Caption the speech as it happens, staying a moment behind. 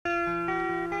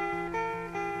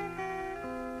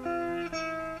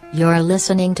You're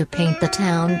listening to Paint the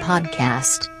Town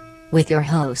podcast with your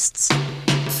hosts,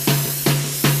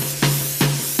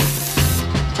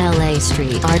 LA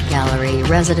Street Art Gallery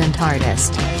resident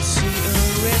artist,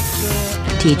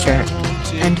 teacher,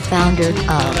 and founder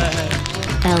of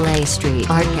LA Street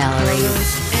Art Gallery,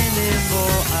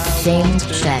 James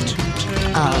Chen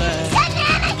of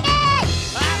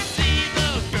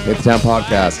Paint the Town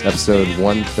podcast, episode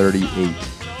 138.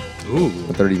 Ooh.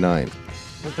 139.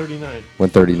 139.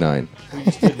 139. We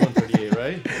just did 138,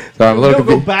 right? So I'm a little Don't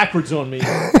go confused. backwards on me.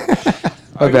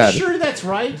 My Are bad. you sure that's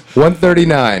right?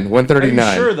 139. 139.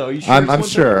 Are you sure, though? You sure I'm it's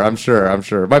sure. I'm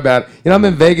sure. My bad. You know, I'm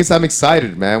in Vegas. I'm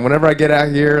excited, man. Whenever I get out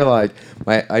here, like,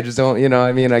 I just don't,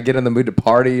 I get in the mood to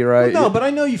party, right? No, but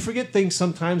I know you forget things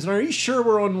sometimes. And are you sure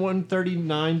we're on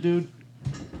 139, dude?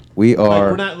 We Like, are.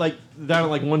 we're not like down at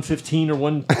like 115 or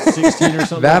 116 or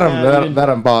something. that, like that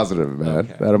I'm positive, man.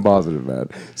 Okay. That I'm positive, man.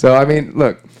 So, I mean,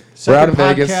 look. We're out Second in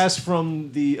Vegas. podcast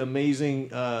from the amazing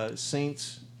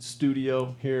Saints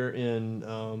studio here in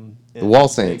The Wall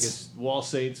Saints. Vegas. Wall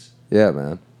Saints. Yeah,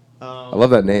 man. I love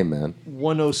that name, man.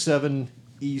 107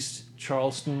 East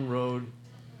Charleston Road,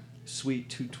 Suite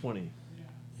 220.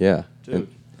 Yeah. Dude,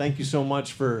 thank you so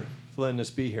much for letting us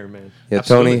be here, man. Yeah,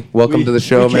 Absolutely. Tony, welcome to the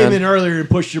show, we man. came in earlier and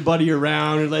pushed your buddy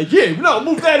around and like, yeah, no,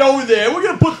 move that over there. We're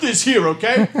going to put this here,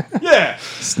 okay? Yeah.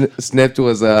 Snipped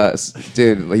was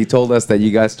dude. He told us that you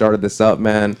guys started this up,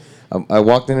 man. I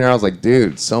walked in there, I was like,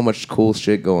 dude, so much cool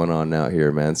shit going on out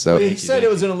here, man. So He said it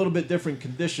was in a little bit different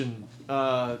condition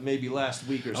maybe last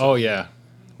week or something. Oh yeah,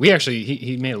 we actually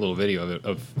he made a little video of it,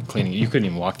 of cleaning it. You couldn't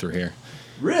even walk through here.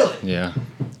 Really? Yeah.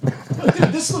 But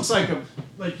dude, this looks like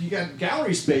you got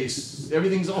gallery space.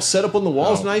 Everything's all set up on the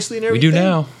walls nicely and We everything. do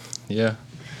now. Yeah.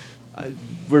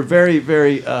 We're very,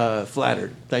 very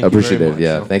flattered. Thank you very appreciative. much.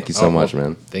 Yeah, thank you so Oh, much, well,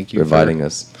 man. thank you for for- inviting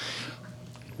us.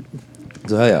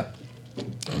 So hell yeah.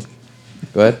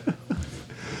 Go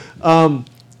ahead.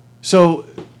 So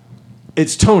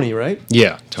it's Tony, right?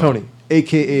 Yeah. Tony,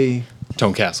 a.k.a.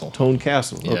 Tone Castle. Tone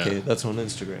Castle. Yeah. Okay, that's on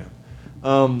Instagram.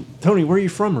 Tony, where are you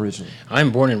from originally?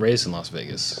 I'm born and raised in Las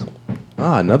Vegas.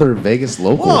 Another Vegas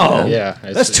local. Whoa. Man. Yeah.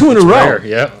 That's two in a it's row. rare.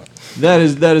 Yep. That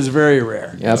is very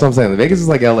rare. Yeah, that's what I'm saying. Vegas is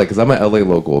like LA because I'm an LA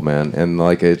local, man, and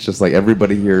like it's just like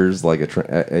everybody here is like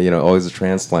always a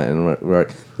transplant, and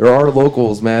right, there are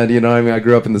locals, man. You know, what I mean, I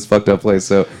grew up in this fucked up place,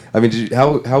 so I mean,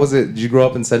 how was it? Did you grow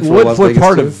up in Central Las What Vegas?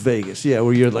 part too? of Vegas? Yeah,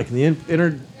 were you like in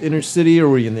the inner city or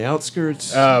were you in the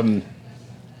outskirts?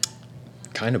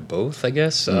 Kind of both, I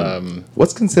guess.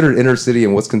 What's considered inner city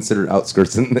and what's considered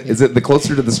outskirts? And is it the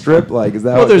closer to the strip? Like, is that?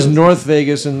 well, how it there's goes? North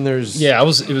Vegas and there's Yeah, it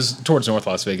was towards North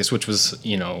Las Vegas, which was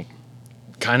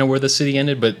kind of where the city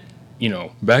ended, but.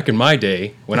 Back in my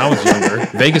day, when I was younger,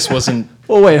 Vegas wasn't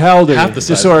Well, wait, how old are half you? the Just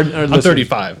size. so our I'm listeners-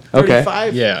 35. Okay.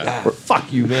 35? Yeah. Ah,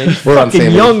 fuck you, man. You We're on the fucking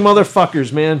same young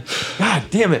motherfuckers, man. God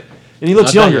damn it. And he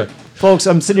looks Not that younger. young. Folks,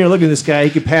 I'm sitting here looking at this guy. He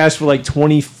could pass for like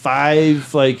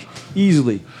 25, like,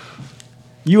 easily.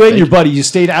 You and Thank your you. buddy, you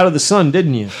stayed out of the sun,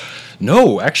 didn't you?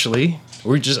 No, actually,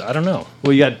 I don't know.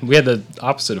 Well, you We had the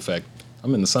opposite effect.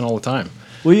 I'm in the sun all the time.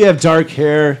 have dark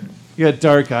hair. You got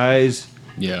dark eyes.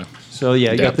 Yeah. So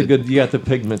yeah, Adapted. you got the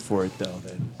pigment for it though.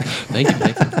 Then. Thank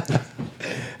you.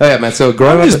 Oh yeah, man. So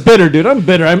growing I'm up, just bitter, dude. I'm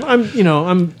bitter. I'm almost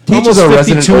Teach a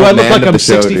resident 52. I old look man like of I'm the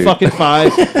show, 60 dude. fucking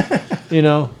 5.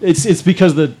 It's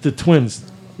because the twins.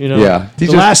 Yeah. The Teach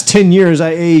us- last 10 years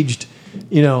I aged,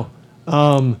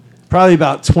 probably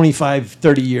about 25,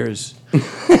 30 years in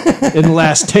the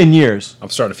last 10 years. I'm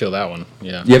starting to feel that one.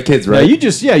 Yeah. you have kids, Now, right? you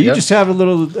just Yep. have a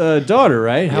little daughter,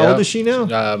 right? How Yeah. old is she now?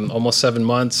 Almost 7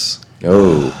 months.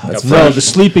 Oh, that's Got No, fresh. the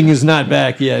sleeping is not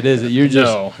back yet, is it? You're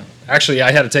just No. Actually,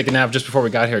 I had to take a nap just before we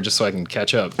got here just so I can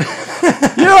catch up.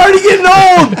 you're already getting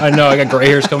old. I know. I got gray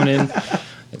hairs coming in.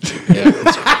 Yeah.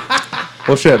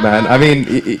 Well, shit, man. I mean,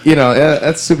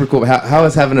 that's super cool. How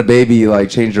has having a baby like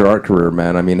changed your art career,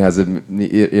 man? I mean, has it?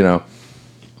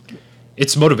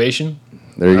 It's motivation.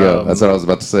 There you go. That's what I was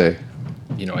about to say.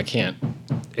 I can't.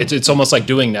 It's almost like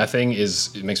doing nothing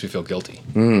it makes me feel guilty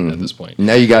at this point.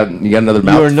 Now you got another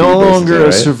mouth. You are to no feed, longer basically, a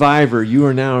right? survivor. You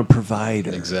are now a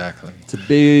provider. Exactly. It's a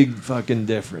big fucking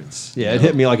difference. Yeah, it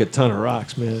hit me like a ton of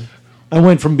rocks, man. I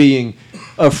went from being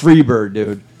a free bird,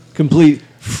 dude, complete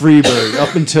free bird,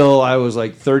 up until I was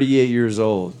like 38 years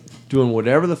old, doing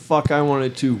whatever the fuck I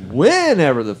wanted to,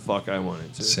 whenever the fuck I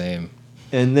wanted to. Same.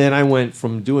 And then I went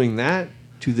from doing that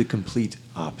to the complete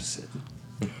opposite.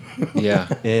 Yeah.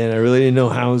 And I really didn't know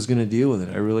how I was going to deal with it.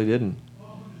 I really didn't,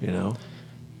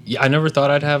 Yeah, I never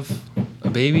thought I'd have a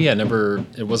baby.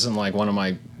 It wasn't like one of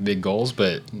my big goals,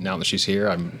 but now that she's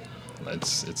here,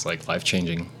 it's like life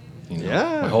changing.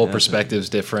 Yeah, my whole yeah. perspective's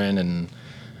different, and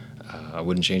I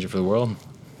wouldn't change it for the world.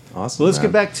 Awesome. So let's man.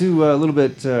 get back to a little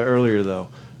bit earlier, though.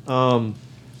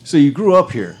 So you grew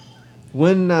up here.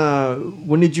 When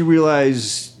did you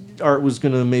realize art was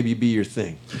going to maybe be your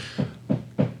thing?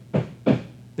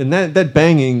 And that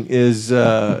banging is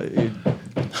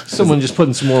someone just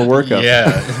putting some more work up. Yeah,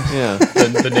 Yeah.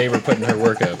 the neighbor putting her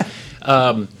work up.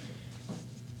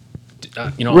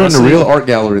 You know, We're in a honestly, real art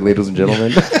gallery, ladies and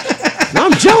gentlemen. No,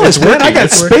 I'm jealous, man. working, I got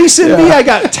it's working. space envy. I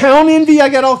got town envy. I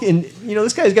got all. And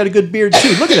this guy's got a good beard too.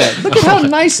 Look at that. Look at how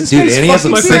nice this Dude, guy's and he has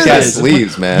some fucking sick beard ass is.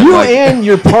 sleeves, man. You Like- and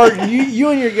your part. You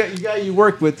and your guy you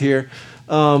work with here.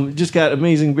 Just got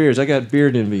amazing beards. I got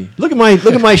beard envy. Look at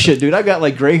my shit, dude. I've got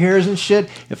like gray hairs and shit.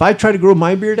 If I try to grow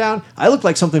my beard out, I look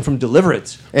like something from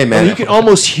Deliverance. Hey, man. You can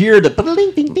almost hear the.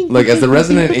 Look, as the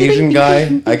resident Asian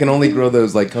guy, I can only grow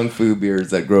those like kung fu beards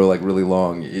that grow like really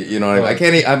long. You know, what I mean?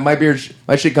 I can't. My beard,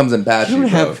 my shit comes in patchy. You bro.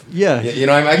 have- yeah. You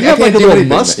know, I You can't have, like, a do little anything,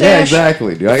 man. mustache? Yeah,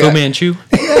 exactly, dude. Fu Manchu.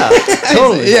 Yeah,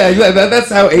 totally. Yeah, exactly. That's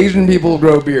how Asian people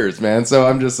grow beards, man. So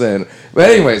I'm just saying. But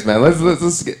anyways, man,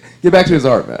 let's get back to his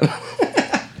art, man.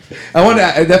 I want to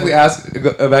definitely ask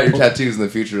about your tattoos in the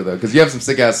future, though, because you have some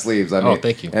sick ass sleeves. I mean,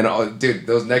 thank you. And dude,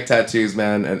 those neck tattoos,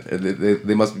 man, and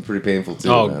they must be pretty painful too,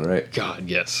 Oh, man. Right? God,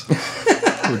 yes.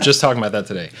 We were just talking about that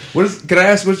today. Can I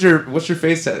ask what's your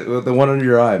face tattoo? The one under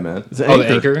your eye, man. It's an Oh, the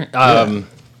anchor.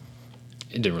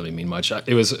 It didn't really mean much.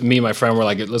 It was me and my friend were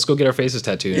like, let's go get our faces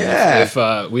tattooed. And Yeah.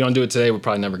 If we don't do it today, we're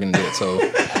probably never going to do it. So,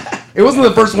 It wasn't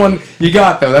the first one you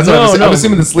got though. That's what No, I'm no.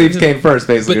 assuming the sleeves came first,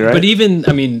 basically, right? but even,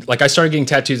 I mean, like I started getting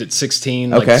tattoos at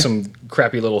 16, Okay. like some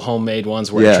crappy little homemade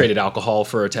ones where Yeah. I traded alcohol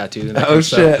for a tattoo. And that kind Oh of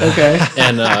stuff. shit! Okay.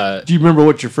 And Do you remember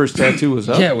what your first tattoo was?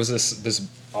 yeah, it was this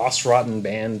Ostrotten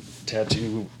band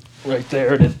tattoo right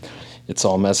there. And it's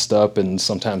all messed up and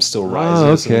sometimes still Oh,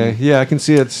 rises. okay. and- Yeah, I can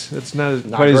see it's not,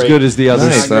 Not quite as great. good as the others.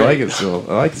 Nice. I like it still.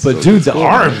 I like it. But still. dude, It's the cool,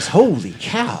 man. arms! Holy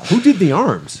cow! Who did the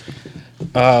arms?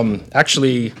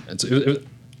 Actually, it was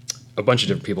a bunch of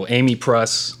different people. Amy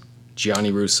Pruss,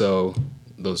 Gianni Russo,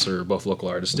 those are both local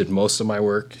artists, did most of my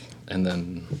work. And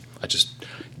then I just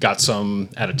got some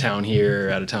out of town here,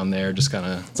 out of town there, just kind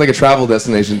of... It's like a travel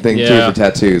destination thing too Yeah. for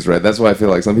tattoos, right? That's why I feel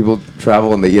like some people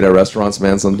travel and they eat at restaurants,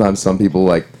 man. Sometimes some people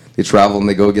like they travel and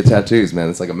they go get tattoos, man.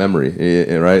 It's like a memory,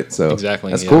 right? So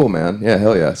Exactly, that's yeah. cool, man. Yeah,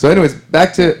 hell yeah. So, anyways,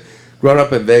 back to growing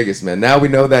up in Vegas, man. Now we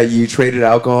know that you traded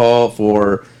alcohol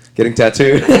for getting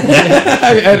tattooed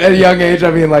at a young age. I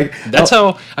mean, like That's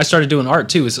how I started doing art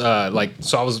too. Is so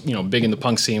I was big in the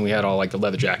punk scene. We had all like the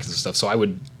leather jackets and stuff. So I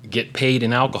would get paid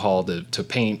in alcohol to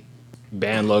paint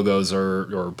band logos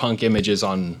or punk images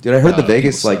on. Dude, I heard the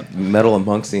Vegas people's like stuff. metal and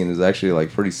punk scene is actually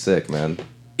like pretty sick, man.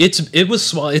 It was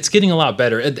small. It's getting a lot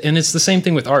better, and it's the same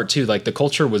thing with art too. Like the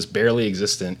culture was barely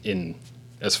existent in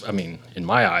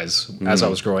my eyes as I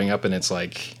was growing up, and it's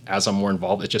like as I'm more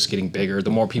involved, it's just getting bigger.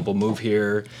 The more people move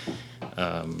here.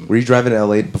 Were you driving to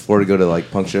LA before to go to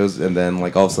like punk shows, and then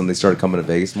like all of a sudden they started coming to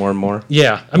Vegas more and more?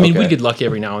 Yeah, I mean, we Okay. get lucky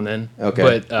every now and then. Okay.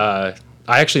 But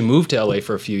I actually moved to LA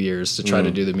for a few years to try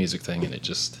to do the music thing, and it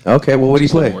just Okay, well, what do you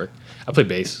didn't play? work. I play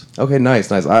bass. Okay,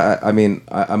 nice. I mean,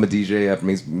 I'm a DJ.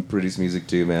 I produce music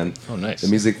too, man. Oh, nice. The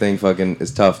music thing fucking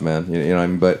is tough, man. You know what I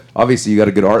mean? But obviously, you got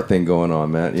a good art thing going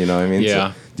on, man. You know what I mean?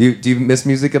 Yeah. So, do you miss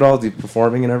music at all? Do you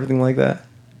performing and everything like that?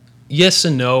 Yes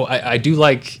and no. I do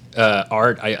like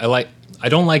art. I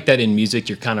don't like that in music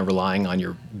you're kind of relying on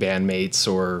your bandmates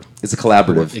or It's a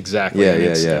collaborative. exactly. Yeah, and yeah,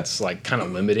 it's, yeah. It's like kind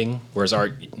of limiting. Whereas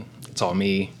art, it's all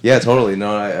me. Yeah, totally.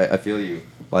 No, I feel you.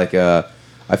 Like,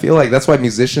 I feel like that's why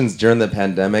musicians during the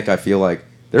pandemic, I feel like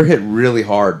they're hit really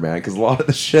hard, man. Because a lot of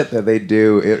the shit that they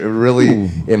do, it really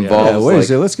involves. Yeah, wait a like,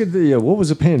 second. Let's get the. What was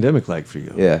the pandemic like for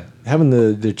you? Yeah.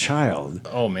 Having the child.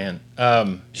 Oh man.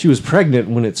 She was pregnant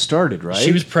when it started, right?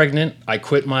 She was pregnant. I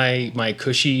quit my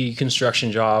cushy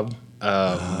construction job.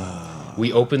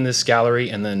 We opened this gallery,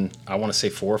 and then I want to say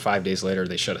 4 or 5 days later,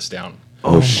 they shut us down.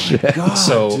 Oh, shit. God,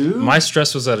 So dude. my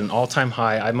stress was at an all-time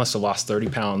high. I must have lost 30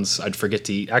 pounds. I'd forget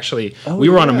to eat. Actually, Oh, we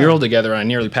were on a yeah. mural together, and I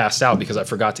nearly passed out because I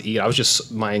forgot to eat. I was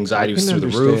just my anxiety I was can through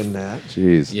the roof. understand that.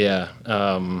 Jeez. Yeah.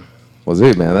 Well,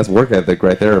 dude, man, that's work ethic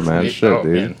right there, man. Shit, oh,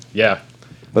 dude. man. Yeah.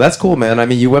 But that's cool, man. I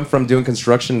mean, you went from doing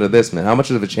construction to this, man. How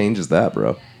much of a change is that,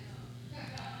 bro?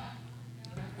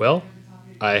 Well,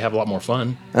 I have a lot more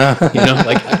fun. Like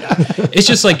it's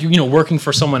just like working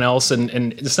for someone else, and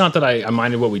it's not that I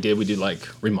minded what we did. We did like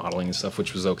remodeling and stuff,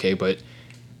 which was okay, but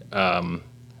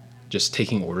just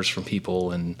taking orders from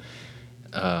people and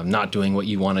not doing what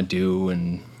you want to do,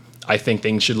 and I think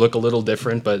things should look a little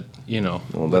different, but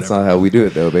Well, that's not how we do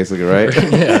it, though, basically, right?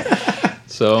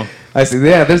 so. I see.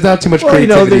 Yeah, there's not too much Well,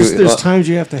 creativity. there's times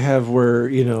you have to have where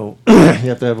you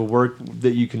have to have a work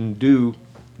that you can do,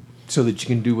 so that you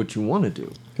can do what you want to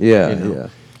do. Yeah, you know?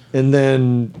 yeah. and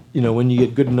then when you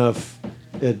get good enough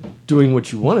at doing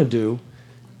what you want to do,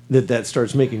 that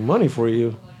starts making money for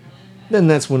you, then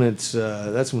that's when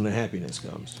that's when the happiness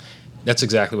comes. That's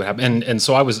exactly what happened. And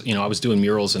so I was doing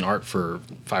murals and art for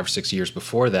 5 or 6 years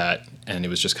before that, and it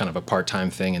was just kind of a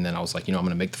part-time thing. And then I was like, I'm going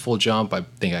to make the full jump. I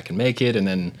think I can make it. And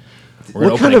then we're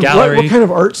going to open a gallery. What kind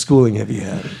of art schooling have you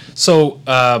had? So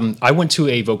I went to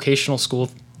a vocational school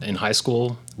in high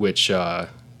school, which it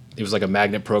was like a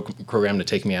magnet program to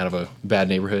take me out of a bad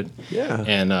neighborhood. Yeah.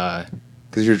 And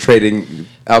Because you're trading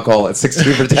alcohol at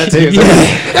 16 for tattoos.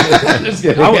 Just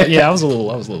kidding. I was a little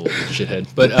shithead,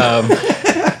 but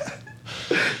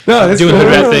No, that's doing cool.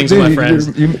 bad things with my friends.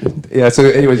 Yeah. So,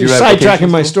 anyways, You're you were at sidetracking vocational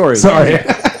my school? story. Sorry.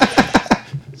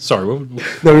 Sorry. No,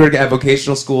 we were at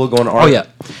vocational school going to art. Oh yeah.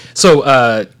 So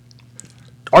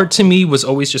art to me was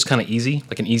always just kind of easy,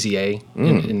 like an easy A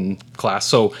in class.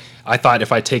 So I thought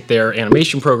if I take their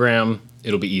animation program,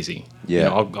 it'll be easy. Yeah.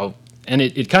 I'll and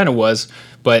it kind of was,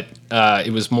 but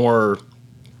it was more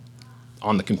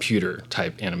on the computer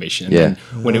type animation. And Yeah.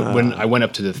 then when I went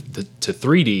up to to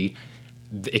 3D,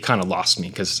 it kind of lost me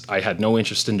because I had no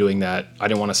interest in doing that. I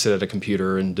didn't want to sit at a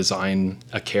computer and design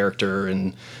a character,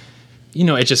 and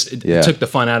it took the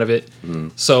fun out of it.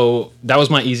 So that was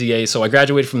my easy A. So I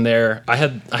graduated from there. I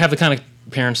have the kind of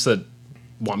parents that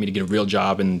want me to get a real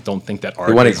job and don't think that art.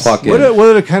 They want to is- clock in. What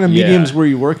are the kind of Yeah. mediums were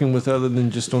you working with other than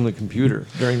just on the computer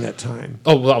during that time?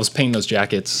 Oh well, I was painting those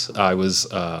jackets. I was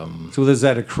So is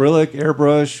that acrylic,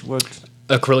 airbrush? What?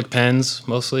 acrylic pens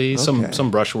mostly, Okay.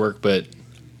 some brush work, but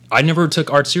I never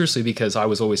took art seriously because I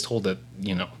was always told that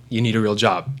you need a real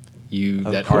job.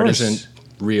 That art course. isn't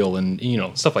real, and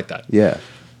stuff like that. Yeah.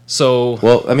 So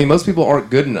Well, I mean, most people aren't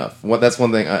good enough. That's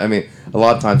one thing. I mean, a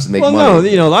lot of times to make Well,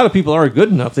 money. no, a lot of people are good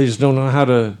enough. They just don't know how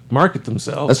to market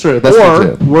themselves. That's true. That's or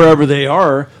true, too. wherever they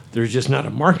are, there's just not a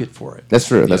market for it. That's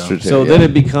true. That's Yeah. true too. So yeah. then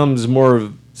it becomes more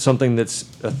of something that's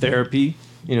a therapy,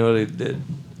 that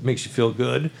makes you feel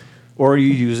good, or you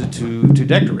use it to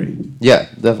decorate. Yeah,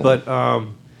 definitely. But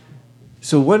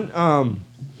so when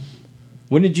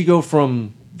did you go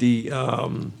from the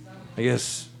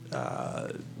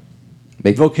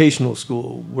Make- vocational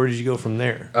school? Where did you go from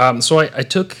there? So I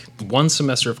took one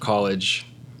semester of college,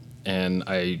 and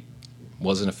I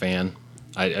wasn't a fan.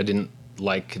 I didn't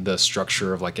like the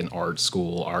structure of like an art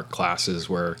school, art classes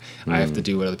where I have to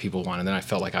do what other people want, and then I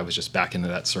felt like I was just back into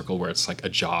that circle where it's like a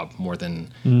job more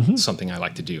than something I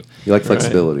like to do. you like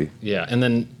flexibility. Yeah, and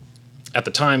then at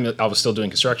the time I was still doing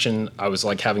construction. I was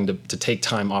like having to take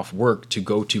time off work to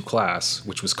go to class,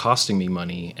 which was costing me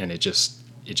money, and it just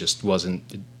wasn't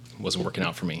working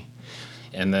out for me.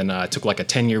 And then I took like a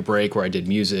 10-year break where I did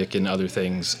music and other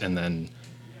things, and then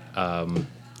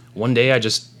one day I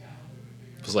just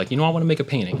was like, I want to make a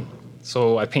painting.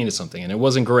 So I painted something, and it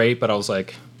wasn't great, but I was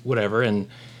like, whatever. And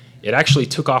it actually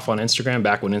took off on Instagram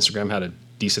back when Instagram had a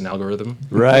decent algorithm.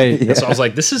 Right. And so I was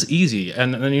like, this is easy.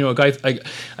 And then,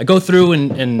 I go through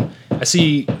and I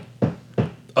see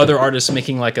other artists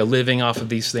making like a living off of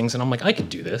these things. And I'm like, I could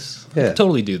do this. I Yeah. could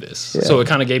totally do this. Yeah. So it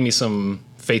kind of gave me some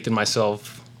faith in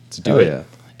myself to do Oh, it. yeah.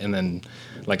 And then,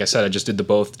 like I said, I just did the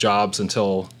both jobs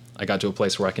until I got to a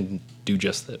place where I can do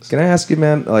just this. Can I ask you,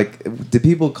 man? Like, did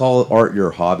people call art your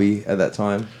hobby at that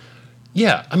time?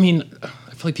 Yeah. I mean, I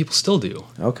feel like people still do.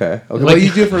 Okay. Well,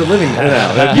 you do it for a living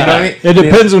now. You know what I mean? It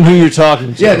depends on who you're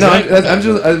talking to. Yeah, no,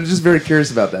 I'm just very curious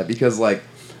about that because, like,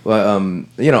 I'm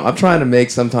trying to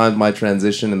make sometimes my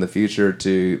transition in the future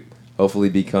to hopefully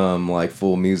become like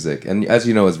full music, and as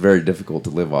you know, it's very difficult to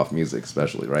live off music,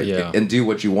 especially right, Yeah. and do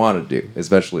what you want to do,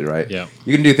 especially right. Yeah.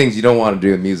 You can do things you don't want to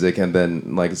do in music, and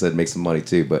then, like I said, make some money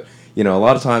too. But a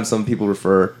lot of times, some people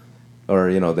refer,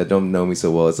 or that don't know me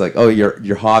so well, it's like, oh,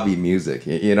 your hobby music,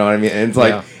 you know what I mean? And it's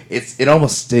like Yeah. it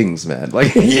almost stings, man.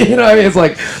 Like what I mean? It's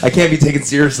like I can't be taken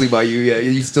seriously by you. Yeah,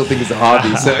 you still think it's a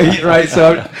hobby, so right.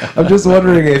 So I'm just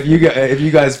wondering if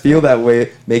you guys feel that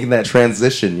way making that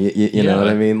transition. You know Yeah. what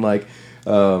I mean? Like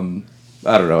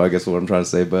I don't know. I guess what I'm trying to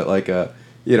say, but like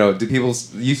do people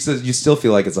you still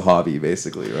feel like it's a hobby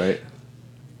basically, right?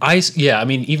 I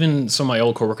mean, even some of my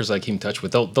old coworkers I keep in touch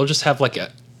with, they'll just have like a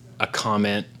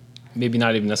comment, maybe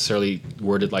not even necessarily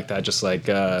worded like that, just like,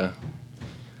 I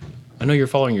know you're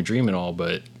following your dream and all,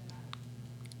 but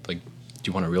like, do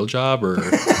you want a real job, or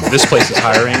this place is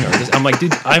hiring, or this? I'm like,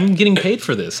 dude, I'm getting paid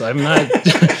for this. I'm not,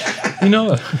 I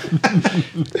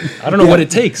don't know what it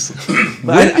takes.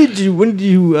 When did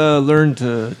you learn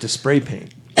to spray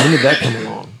paint? When did that come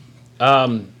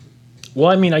along? Well,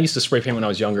 I mean, I used to spray paint when I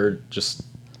was younger, just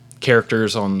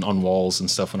characters on walls and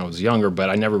stuff when I was younger, but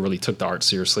I never really took the art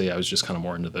seriously. I was just kind of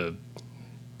more into the.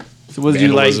 So was you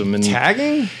like vandalism and-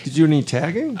 tagging? Did you do any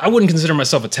tagging? I wouldn't consider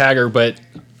myself a tagger, but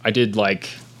I did like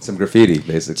Some graffiti,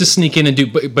 basically. just sneak in and do,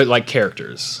 but like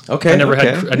characters. Okay, I never okay,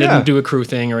 had. I yeah. didn't do a crew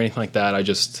thing or anything like that. I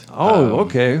just.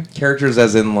 Okay. characters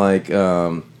as in like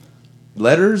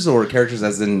letters, or characters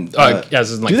as in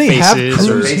As in like Do they have faces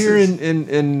or crews faces. here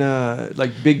in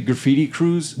like big graffiti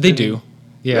crews? they do.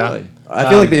 Yeah. Really? I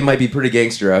feel like they might be pretty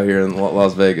gangster out here in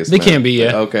Las Vegas. They man. can be,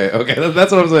 yeah. Okay,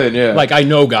 that's what I'm saying. Yeah. Like I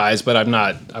know guys, but I'm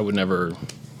not. I would never.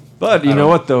 But you know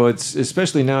what though? It's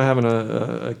especially now having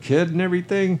a kid and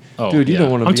everything. Oh, Dude, you yeah. don't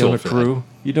want to I'm be too on a old for crew.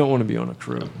 You don't want to be on a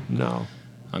crew. No.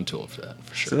 I'm too old for that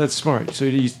for So sure. that's smart.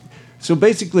 So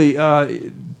basically,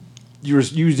 you were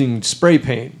using spray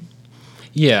paint,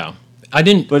 Yeah, I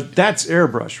didn't. but that's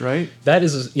airbrush, right? That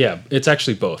is yeah. It's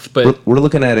actually both. But we're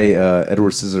looking at a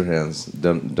Edward Scissorhands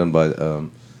done by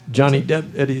Johnny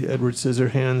Depp, Edward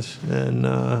Scissorhands, and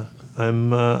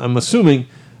I'm assuming,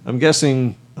 I'm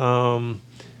guessing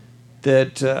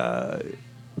that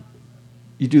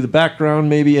you do the background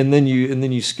maybe, and then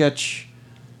you sketch,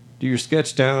 do your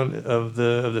sketch down of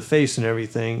the face and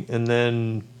everything, and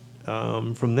then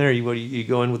from there you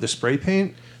go in with the spray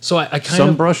paint, so I kind some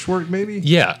of brush work maybe.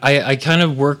 Yeah, I kind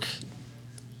of work.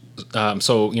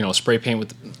 So spray paint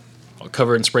with. I'll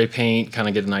cover it in spray paint, kind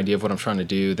of get an idea of what I'm trying to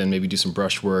do, then maybe do some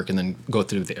brush work, and then go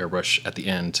through the airbrush at the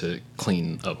end to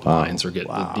clean up lines or get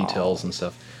the details and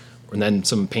stuff. And then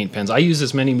some paint pens. I use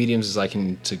as many mediums as I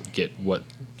can to get what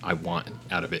I want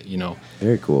out of it.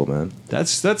 Very cool, man.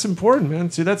 That's important,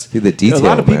 man. See, that's See, the a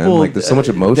lot of detail, man. people. Like, there's so much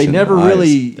emotion They in never the eyes.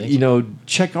 really, Thank you.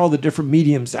 check all the different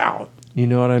mediums out. You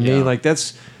know what I mean? Yeah. Like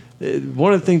that's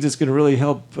one of the things that's going to really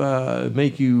help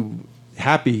make you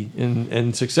happy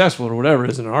and successful or whatever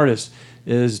as an artist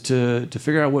is to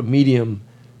figure out what medium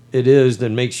it is that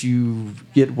makes you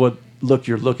get what look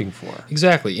you're looking for.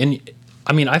 Exactly, and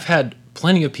I mean I've had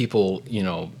plenty of people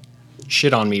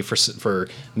shit on me for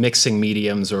mixing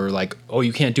mediums or like, oh,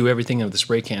 you can't do everything with the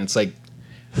spray can. It's like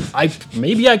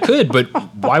maybe I could, but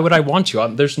why would I want to?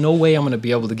 There's no way I'm going to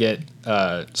be able to get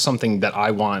something that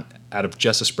I want out of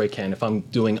just a spray can if I'm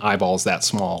doing eyeballs that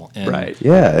small. And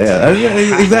Yeah,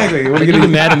 exactly. What are They're you gonna gonna be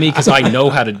mad at me because I know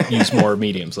how to use more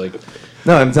mediums. Like,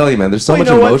 No, I'm telling you, man. There's so Well, much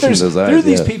you know what? emotion in There's, those eyes. there are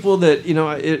these yeah. people that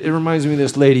it reminds me of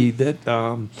this lady that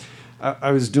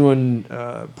I was doing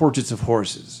portraits of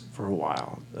horses for a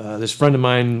while. This friend of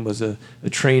mine was a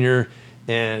trainer,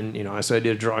 and so I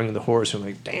did a drawing of the horse. And I'm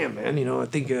like, damn, man, I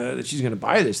think that she's gonna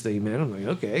buy this thing, man. I'm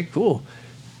like, okay, cool.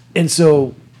 And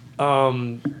so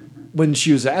when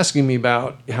she was asking me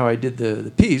about how I did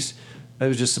the piece, it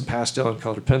was just some pastel and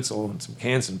colored pencil and some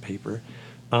Canson paper.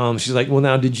 She's like, well,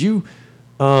 now did you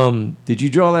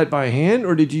draw that by hand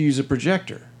or did you use a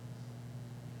projector?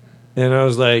 And I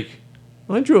was like,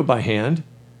 well, I drew it by hand.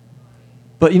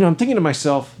 But, I'm thinking to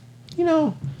myself,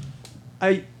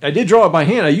 I did draw it by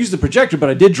hand. I used the projector, but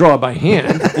I did draw it by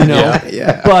hand,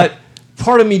 Yeah. But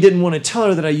part of me didn't want to tell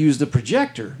her that I used the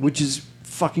projector, which is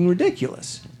fucking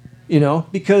ridiculous,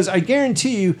 because I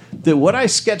guarantee you that what I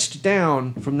sketched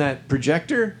down from that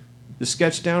projector, the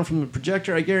sketch down from the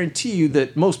projector, I guarantee you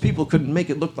that most people couldn't make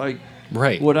it look like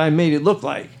Right. what I made it look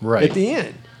like Right. at the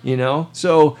end,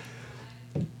 So,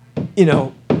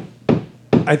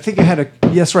 I think I had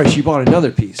yes, right, she bought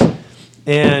another piece.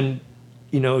 And,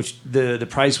 the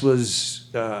price was,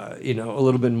 a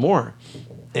little bit more.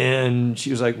 And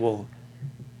she was like, well,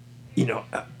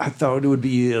 I thought it would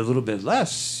be a little bit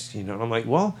less, And I'm like,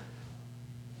 well,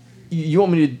 you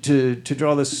want me to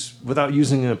draw this without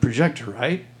using a projector,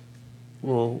 right?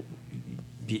 Well,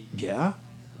 yeah.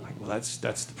 I'm like, well, that's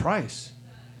the price.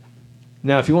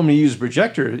 Now, if you want me to use a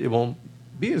projector, it won't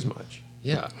be as much.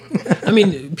 yeah. I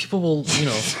mean, people will,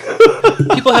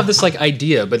 people have this like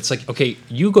idea, but it's like, okay,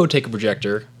 you go take a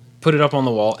projector, put it up on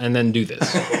the wall, and then do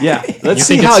this. Yeah, You let's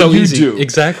see think how it's so you easy. do.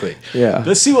 Exactly. Yeah.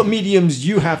 Let's see what mediums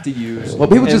you have to use. Well,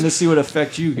 people and just- let's see what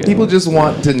effect you get. People just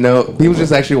want to know. People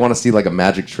just actually want to see like a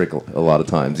magic trick a lot of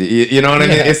times. You know what I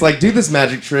mean? Yeah. It's like, do this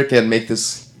magic trick and make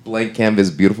this blank canvas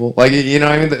beautiful. Like, you know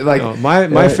what I mean? Like, No,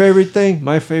 my favorite thing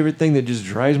that just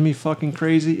drives me fucking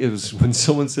crazy is when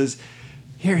someone says,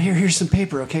 here's some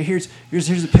paper, okay? Here's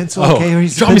a pencil, Oh, okay?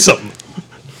 Here's a draw me pencil."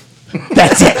 something.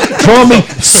 That's it. Draw me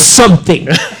something.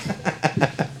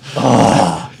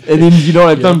 And then what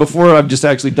I've done before? I've just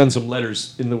actually done some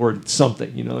letters in the word something.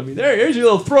 I mean, here's your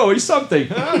little throw, something.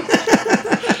 Huh?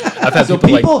 I've had So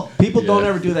people like, people don't Yeah.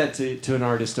 ever do that to an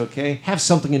artist. Okay, have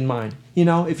something in mind.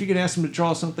 If you can ask them to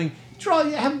draw something,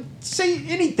 say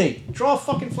anything. Draw a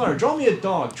fucking flower. Draw me a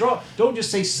dog. Don't just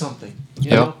say something.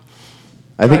 You Yep. know?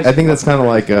 I think that's kind of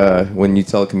like when you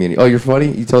tell a comedian, "Oh, you're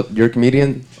funny. You're a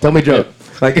comedian. Tell me a joke."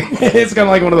 Like, it's kind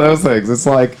of like one of those things. It's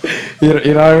like, you know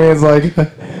what I mean? It's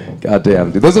like, God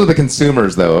damn, dude. Those are the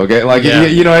consumers, though. Okay, like Yeah.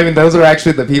 you know, what I mean, those are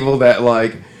actually the people that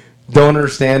like don't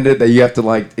understand it. That you have to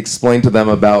like explain to them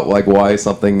about like why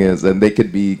something is, and they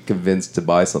could be convinced to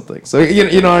buy something. So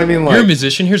you know what I mean? Like, You're a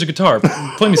musician. Here's a guitar.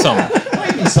 Play me something.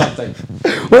 Play me something.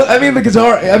 well, I mean, the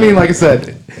guitar. I mean, like I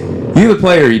said, you either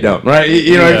play or you don't, right?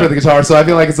 You know, what I mean, Yeah. for the guitar. So I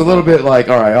feel like it's a little bit like,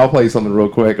 all right, I'll play you something real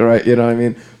quick, all right? You know what I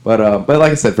mean? But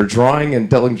like I said, for drawing and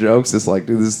telling jokes, it's like,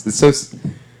 dude, this it's so,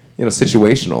 you know,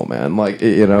 situational, man. Like,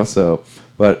 you know, so.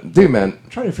 But dude, man, I'm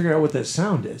trying to figure out what that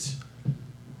sound is.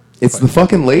 it's the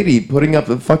fucking lady putting up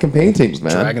the fucking paintings,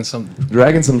 man. Dragging some Shit.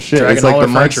 dragging It's like all the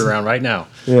our furniture mics- around right now.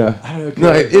 Yeah. I don't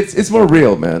No, know. it's more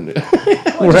real, man.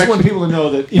 I just want people to know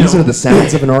that These are the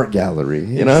sounds of an art gallery,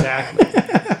 you know? Exactly.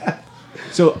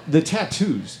 So the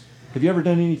tattoos. Have you ever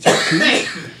done any tattoos?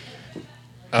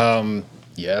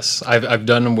 Yes, I've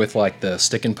done them with like the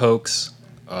stick and pokes.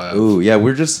 Ooh, yeah, we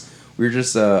had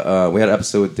an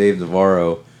episode with Dave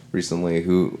Navarro recently,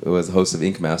 who was the host of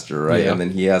Ink Master, right? Yeah. And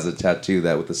then he has a tattoo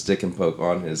that with a stick and poke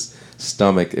on his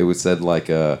stomach, it was said like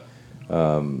I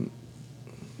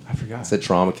forgot. said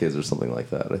trauma kids or something like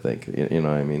that. I think you know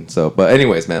what I mean. So, but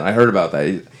anyways, man, I heard about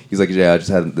that. He's like, yeah, I just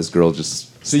had this girl just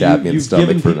So stab me in the you've stomach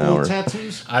given for an people hour.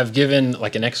 tattoos? I've given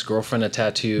like an ex-girlfriend a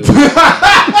tattoo.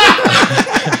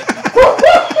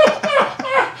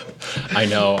 I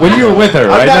know. When you were with her,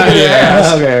 right? not gonna Yeah,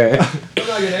 ask. okay. I'm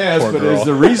not gonna ask, Poor but girl. is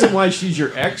the reason why she's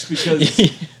your ex because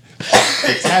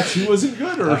the tattoo wasn't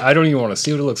good, or I don't even want to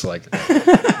see what it looks like.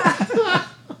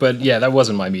 But yeah, that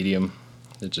wasn't my medium.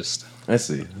 It just I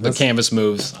see. the canvas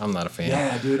moves. I'm not a fan.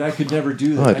 yeah, dude, I could never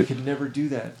do Oh, that. I dude. could never do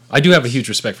that. I do have a huge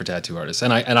respect for tattoo artists,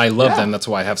 and I love Yeah. them. That's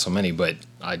why I have so many. But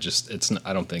I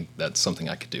don't think that's something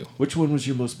I could do. Which one was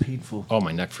your most painful? Oh,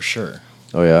 my neck for sure.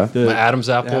 Oh yeah. The My Adam's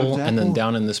apple, Adam's and then apple?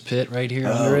 down in this pit right here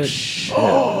under it.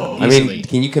 I Easily. mean,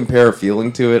 can you compare a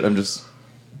feeling to it?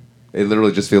 It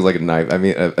literally just feels like a knife. I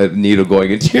mean, a needle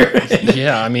going into your head.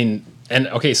 Yeah, I mean, and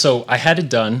okay, so I had it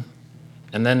done,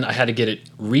 and then I had to get it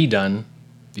redone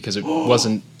because it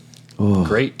wasn't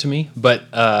great to me. But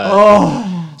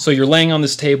so you're laying on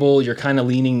this table, you're kind of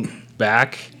leaning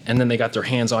back, and then they got their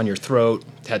hands on your throat,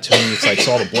 tattooing. It's like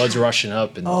so all the blood's rushing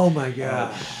up, and Oh my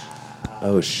god!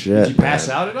 Oh shit. Did you pass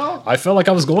out at all? I felt like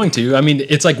I was going to. I mean,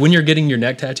 it's like when you're getting your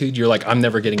neck tattooed, you're like, I'm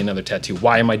never getting another tattoo.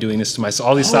 Why am I doing this to myself?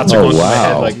 All these thoughts are Oh, going through my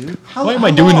head. wow. Like, Dude, why am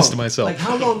I doing this long? to myself? Like,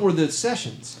 how long were the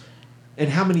sessions? And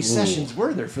how many sessions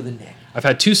were there for the neck? I've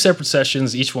had 2 separate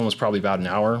sessions. Each one was probably about an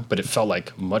hour, but it felt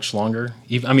like much longer.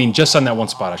 I mean, just on that one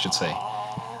spot, I should say.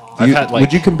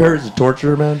 Would you compare it to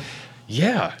torture, man?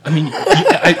 Yeah. I mean,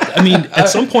 I mean, at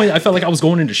some point, I felt like I was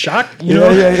going into shock. You know,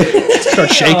 yeah. start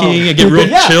shaking and get real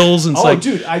Yeah. chills, and it's oh, like,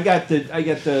 dude, I got the I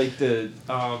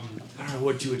don't know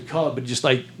what you would call it, but just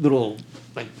like little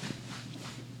like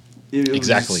it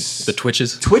exactly was the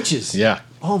twitches. twitches. Yeah.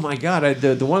 Oh my god,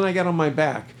 the one I got on my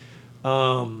back,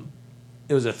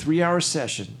 it was a 3-hour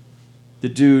session. The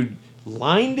dude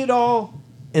lined it all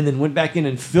and then went back in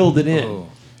and filled it in. Oh,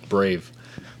 brave.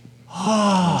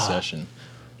 Session.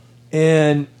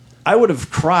 And I would have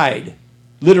cried,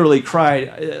 literally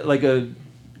cried, like a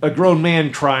grown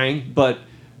man crying, but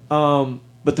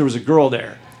there was a girl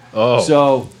there. Oh.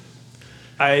 So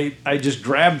I just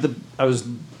grabbed I was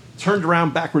turned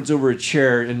around backwards over a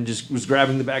chair and just was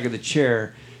grabbing the back of the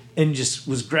chair and just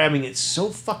was grabbing it so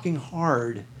fucking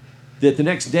hard that the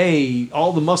next day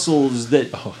all the muscles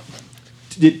that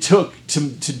it took to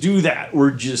do that were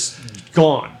just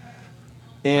gone.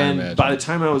 And imagine. by the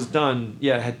time I was done,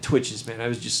 yeah, I had twitches, man. I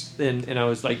was just and I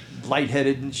was like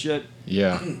lightheaded and shit.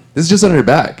 Yeah. This is just on your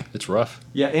back. It's rough.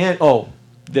 Yeah, and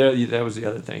that was the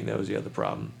other thing. That was the other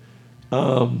problem.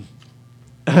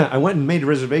 I went and made a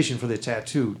reservation for the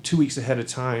tattoo 2 weeks ahead of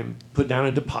time. Put down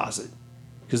a deposit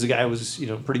because the guy was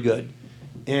pretty good,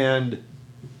 and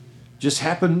just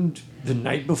happened the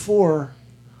night before.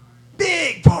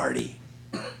 Big party.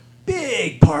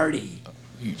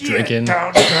 Drinking.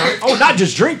 Oh, not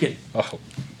just drinking. Oh.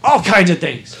 All kinds of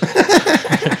things.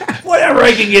 Whatever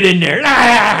I can get in there.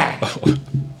 Ah!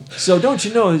 So don't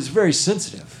you know it's very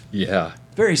sensitive. Yeah.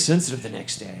 Very sensitive the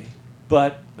next day.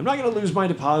 But I'm not going to lose my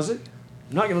deposit.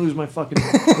 I'm not going to lose my fucking...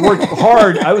 I worked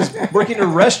hard. I was working in a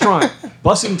restaurant,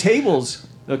 bussing tables,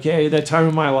 okay, that time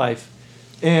of my life.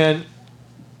 And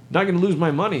not going to lose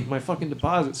my money, my fucking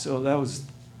deposit. So that was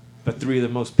the 3 of the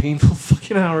most painful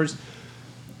fucking hours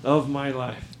of my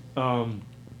life.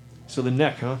 So the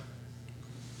neck, huh?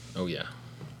 Oh yeah.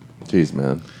 Jeez,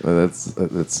 man. That's.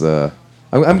 Do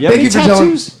I'm you have thank any you for telling.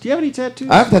 tattoos? Do you have any tattoos?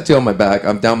 I have a tattoo on my back.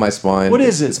 I'm down my spine. What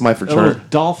is it? It's my A fraternity. little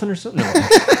dolphin or something? No.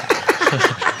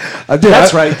 Dude,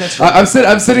 That's right. That's right.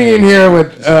 I'm sitting in here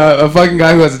with a fucking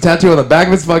guy who has a tattoo on the back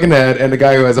of his fucking head and a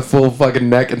guy who has a full fucking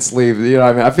neck and sleeve. You know what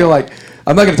I mean? I feel like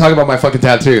I'm not going to talk about my fucking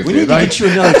tattoos. We need to get you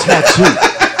another tattoo.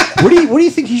 What do you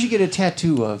think he should get a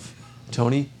tattoo of,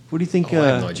 Tony? What do you think I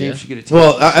have no idea. James should get a tattoo?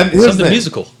 Well, here's Something the thing.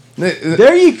 musical.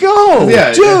 There you go,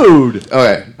 Yeah, dude.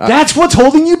 Okay. That's what's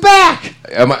holding you back.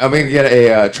 I'm going to get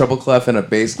a treble clef and a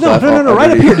bass No, clef. no,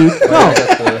 right up here, dude. No.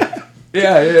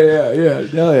 Yeah.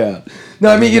 Hell yeah. No,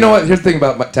 I mean, you know what? Here's the thing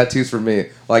about my tattoos for me.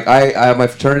 Like, I have my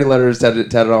fraternity letters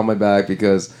tatted on my back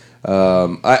because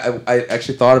I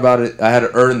actually thought about it. I had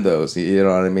to earn those. You know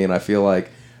what I mean? I feel like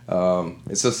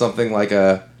it's just something like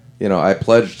I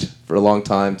pledged for a long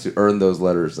time to earn those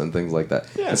letters and things like that.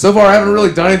 Yeah. And so far, I haven't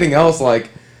really done anything else like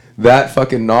that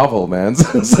fucking novel, man.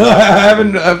 So I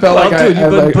felt Well, like dude, I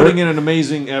you've been like, putting in an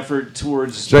amazing effort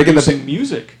towards Should I get the producing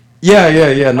music.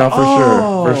 Yeah, no,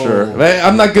 for sure. But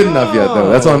I'm not good enough yet, though.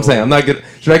 That's what I'm saying. I'm not good.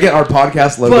 Should I get our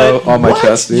podcast logo But on my what?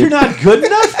 chest, dude? You're not good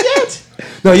enough yet?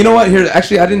 No, you know what? Here,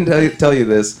 actually, I didn't tell you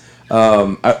this.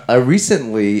 I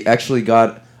recently actually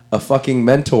got a fucking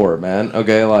mentor, man.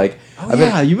 Okay, like.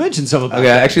 You mentioned something about Okay,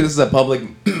 that. actually, this is a public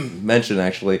mention.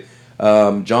 Actually,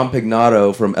 John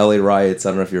Pignato from LA Riots. I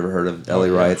don't know if you ever heard of LA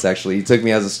Riots. Actually, he took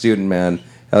me as a student, man.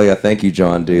 Hell yeah, thank you,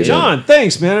 John, dude. John,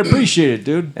 thanks, man. I appreciate it,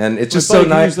 dude. And it's just I thought so you could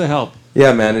nice. use the help.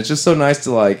 Yeah, man, it's just so nice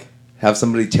to like have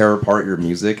somebody tear apart your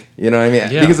music. You know what I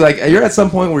mean? Yeah. Because like you're at some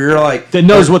point where you're like, That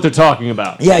knows what they're talking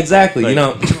about. yeah, exactly. You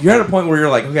know, Like- you're at a point where you're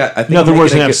like, okay, I think Nothing I'm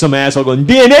worse making than a have good- some asshole going,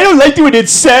 man, I don't like the way it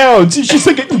sounds. It's just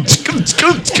like a...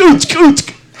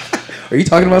 Are you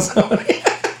talking about somebody?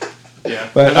 Yeah.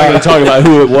 But, I'm not going to talk about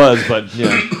who it was, but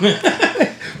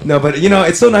yeah. No, but you know,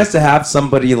 it's so nice to have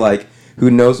somebody like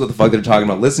who knows what the fuck they're talking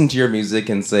about. Listen to your music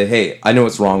and say, "Hey, I know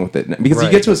what's wrong with it." Because you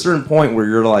Right. get to a certain point where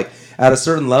you're like, at a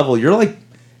certain level, you're like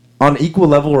on equal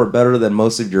level or better than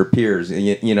most of your peers. And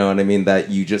you know what I mean? That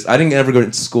you just, I didn't ever go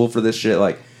to school for this shit.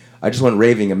 Like, I just went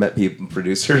raving and met people,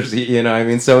 producers. You know what I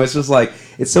mean? So it's just like,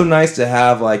 it's so nice to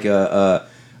have like a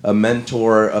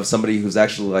mentor of somebody who's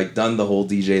actually like done the whole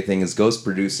DJ thing, is ghost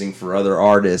producing for other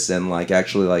artists and like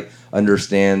actually like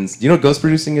understands. Do you know what ghost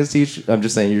producing is, Teach? I'm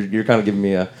just saying you're kind of giving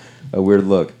me a weird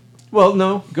look. Well,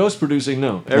 no. Ghost producing,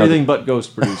 no. Everything but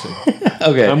ghost producing.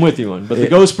 Okay, I'm with you on. But the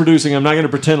ghost producing, I'm not going to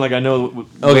pretend like I know.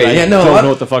 Okay, yeah, no, don't know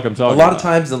what the fuck I'm talking A lot about. of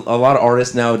times, a lot of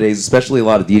artists nowadays, especially a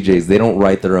lot of DJs, they don't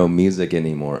write their own music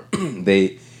anymore.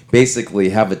 They basically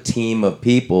have a team of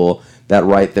people that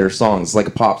write their songs. It's like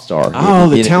a pop star. Oh,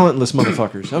 the You know- talentless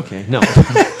motherfuckers. Okay, no.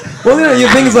 Well, you know, the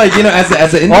thing is like, you know,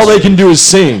 as an All they can do is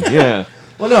sing. Yeah.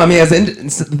 well, no, I mean,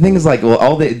 the thing is like, well,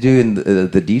 all they do in the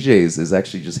DJs is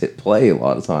actually just hit play a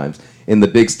lot of times in the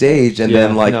big stage, and Yeah,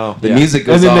 then like no, the yeah. music And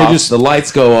goes then they off, just- the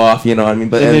lights go off, you know what I mean?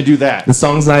 But Then and they do that. The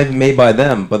song's not even made by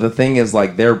them, but the thing is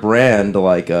like their brand,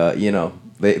 like you know,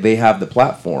 they have the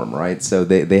platform, right? So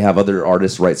they have other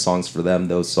artists write songs for them.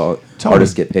 Those Tony.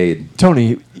 artists get paid.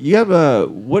 Tony, you have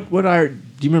what art?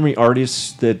 Do you remember any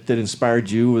artists that inspired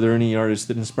you? Were there any artists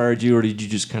that inspired you, or did you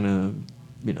just kind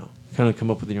of come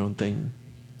up with your own thing?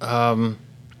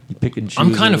 You pick and choose.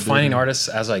 I'm a kind of little bit? finding artists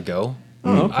as I go.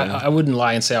 Oh, okay. I wouldn't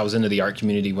lie and say I was into the art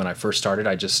community when I first started.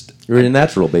 You're a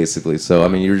natural, basically. So I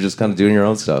mean, you're just kind of doing your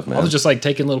own stuff, man. I was just like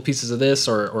taking little pieces of this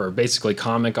or basically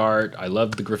comic art. I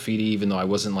loved the graffiti, even though I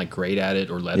wasn't like great at it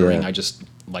or lettering. Yeah. I just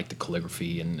liked the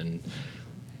calligraphy and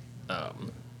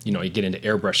you know, you get into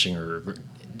airbrushing or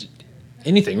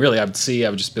anything really. I would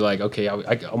just be like, okay, I'm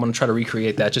going to try to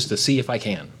recreate that just to see if I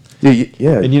can.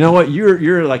 yeah. And you know what?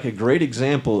 You're like a great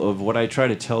example of what I try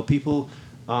to tell people.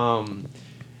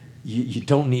 You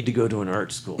don't need to go to an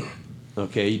art school.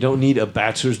 Okay, you don't need a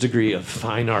bachelor's degree of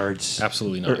fine arts,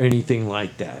 Absolutely not. or anything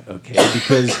like that. Okay,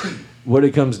 because what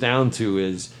it comes down to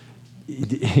is,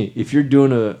 if you're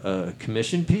doing a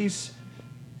commission piece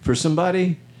for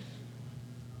somebody,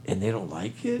 and they don't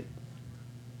like it,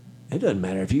 it doesn't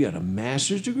matter if you got a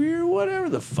master's degree or whatever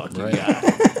the fuck you Right.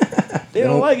 got. They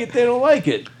don't like it. They don't like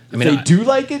it. If mean, they do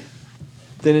like it,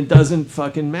 then it doesn't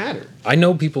fucking matter. I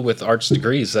know people with arts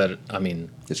degrees that, I mean,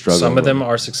 They struggle some of with them it.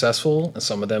 are successful and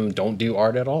some of them don't do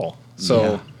art at all.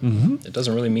 So it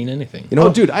doesn't really mean anything. You know,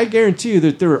 Oh, dude, I guarantee you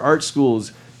that there are art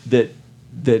schools that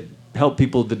help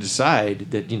people to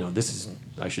decide that, you know,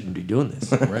 I shouldn't be doing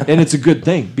this. Right. And it's a good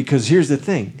thing, because here's the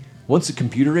thing. Once the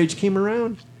computer age came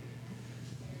around,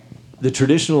 the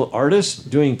traditional artists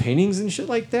doing paintings and shit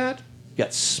like that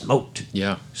got smoked.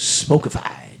 Yeah.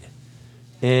 Smokified.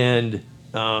 And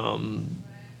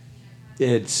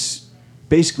it's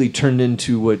basically turned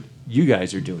into what you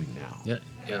guys are doing now.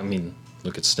 Yeah. I mean,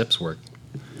 look at Snip's work.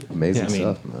 amazing Yeah, I mean-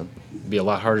 stuff, man. It'd be a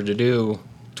lot harder to do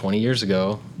 20 years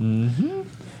ago.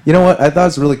 You know what? I thought it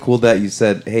was really cool that you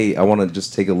said, "Hey, I want to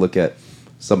just take a look at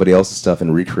somebody else's stuff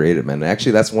and recreate it, man."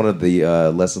 Actually, that's one of the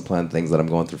lesson plan things that I'm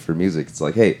going through for music. It's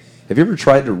like, hey, have you ever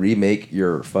tried to remake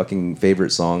your fucking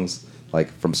favorite songs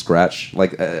like from scratch?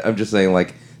 Like, I'm just saying,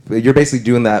 like, you're basically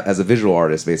doing that as a visual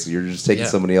artist. Basically, you're just taking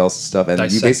somebody else's stuff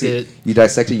and you basically you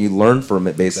dissect it, you learn from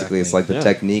it. Basically, it's like the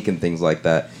technique and things like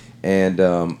that. And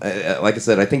like I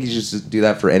said, I think you just do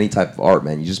that for any type of art,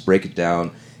 man. You just break it down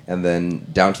and then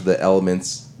down to the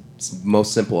elements.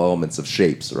 Most simple elements of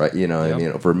shapes, right? You know, I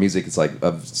mean, for music, it's like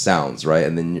of sounds, right?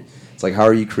 And then it's like, how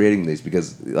are you creating these?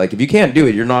 Because like, if you can't do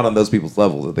it, you're not on those people's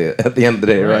levels at the end of the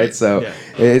day, right? So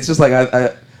it's just like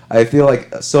I feel like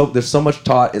there's so much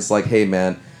taught. It's like, hey,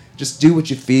 man, just do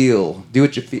what you feel. Do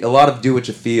what you feel. A lot of do what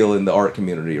you feel in the art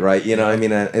community, right? You know, what I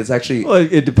mean, it's actually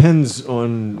it depends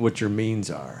on what your means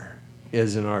are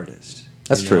as an artist.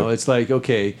 That's true. It's like,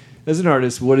 okay, as an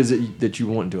artist, what is it that you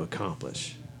want to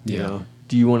accomplish? You know?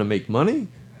 Do you want to make money,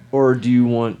 or do you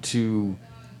want to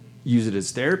use it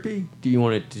as therapy? Do you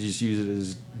want to just use it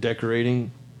as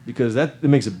decorating? Because it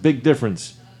makes a big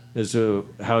difference as to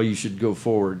how you should go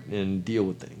forward and deal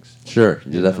with things. Sure,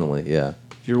 definitely, yeah.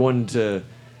 If you're wanting to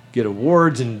get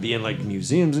awards and be in like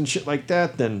museums and shit like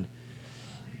that, then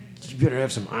you better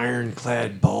have some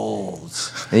ironclad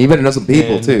balls. And you better know some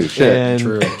people too. Shit, and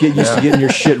true. Get used to getting your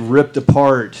shit ripped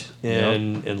apart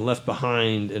and left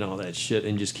behind and all that shit,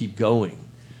 and just keep going.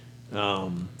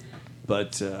 So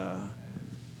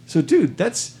dude,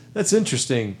 that's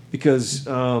interesting because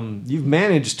you've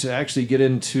managed to actually get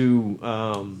into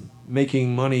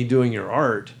making money doing your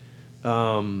art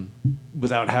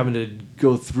without having to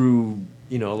go through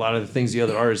a lot of the things the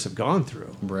other artists have gone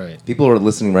through. Right. People are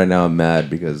listening right now. I'm mad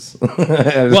because.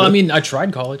 Well, I mean, I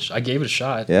tried college. I gave it a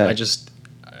shot. Yeah. It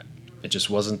just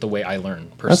wasn't the way I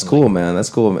learned personally. That's cool, man. That's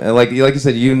cool. And like you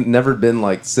said, you've never been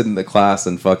like sit in the class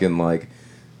and fucking like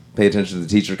pay attention to the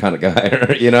teacher kind of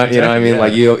guy. you know what I mean?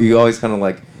 Like you always kind of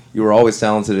like you were always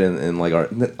talented in like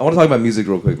art. I want to talk about music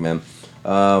real quick, man.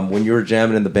 When you were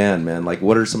jamming in the band, man, like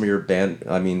what are some of your band?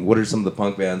 I mean, what are some of the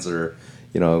punk bands or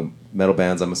metal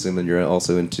bands? I'm assuming you're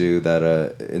also into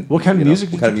that. What kind of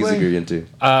music? What kind of music are you into?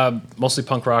 Mostly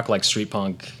punk rock, like street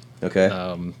punk. Okay.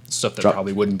 Stuff that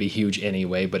probably wouldn't be huge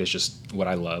anyway, but it's just what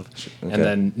I love. Okay. And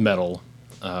then metal,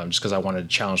 just because I wanted to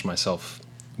challenge myself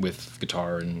with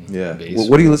guitar and bass. Well,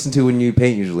 what do you listen to when you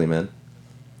paint usually, man?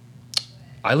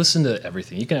 I listen to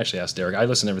everything. You can actually ask Derek. I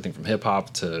listen to everything from hip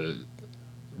hop to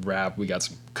rap. We got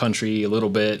some country a little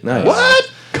bit. Nice.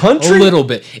 What? Country? A little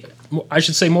bit. I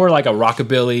should say more like a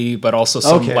rockabilly, but also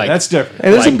some like that's different.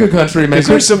 Hey, there's some good country, man.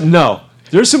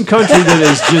 There's some country that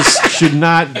is just should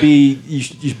not be.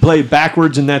 You play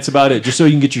backwards and that's about it, just so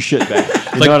you can get your shit back.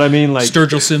 You know what I mean? Like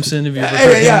Sturgill Simpson. Have you ever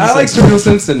heard yeah, I like Sturgill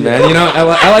Simpson, man.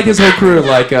 I like his whole crew,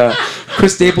 like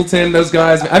Chris Stapleton, those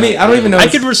guys. I mean, I don't even know. I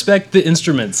could respect the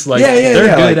instruments. Like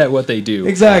they're good at what they do.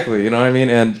 Exactly. You know what I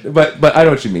mean? But I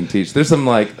know what you mean, Teach. There's some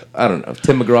like I don't know,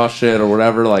 Tim McGraw shit or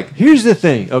whatever. Like here's the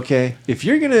thing, okay? If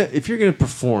you're gonna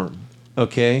perform,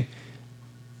 okay,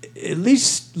 at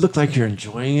least look like you're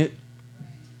enjoying it.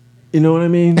 You know what I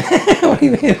mean? What do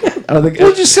you mean? I don't think.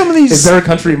 Well, just some of these. Is there a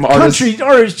country artist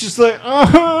just like.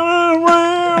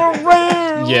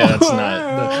 Yeah, that's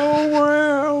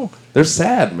not. They're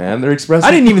sad, man. They're expressing.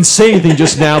 I didn't even say anything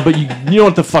just now, but you know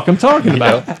what the fuck I'm talking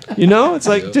about. Yeah. You know, it's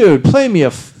like, dude, play me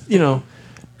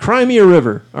cry me a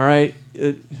river. All right.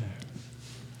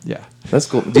 Yeah. That's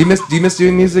cool. Do you miss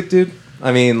doing music, dude?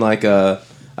 I mean, like, I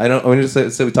don't. I mean,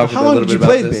 just say we talked a little bit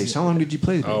about this. How long did you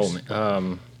play the bass?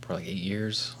 Probably like 8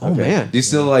 years. Oh man. Do you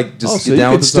still like just so get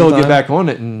down you with could it still sometime? get back on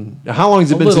it? And how long has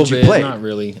it been little since you bit, played? Not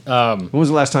really. When was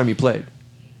the last time you played?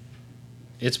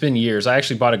 It's been years. I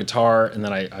actually bought a guitar and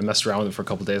then I messed around with it for a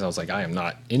couple of days. I was like, I am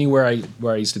not anywhere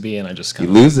where I used to be, and I just kind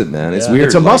You of lose it, man. It's Yeah. weird.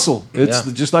 It's a like- muscle. It's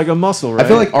just like a muscle, right? I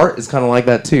feel like art is kind of like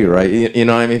that too, right? You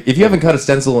know what I mean? If you haven't cut a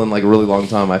stencil in like a really long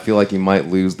time, I feel like you might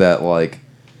lose that like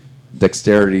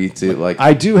dexterity to like.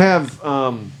 I do have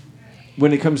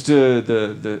when it comes to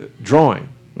the drawing,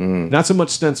 not so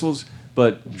much stencils,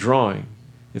 but drawing.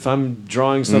 If I'm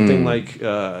drawing something like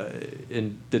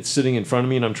that's sitting in front of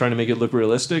me and I'm trying to make it look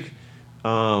realistic,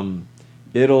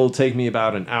 it'll take me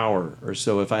about an hour or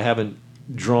so if I haven't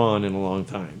drawn in a long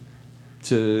time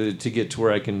to get to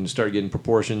where I can start getting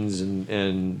proportions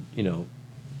and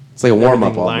It's like a warm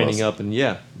up, everything lining up, and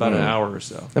about an hour or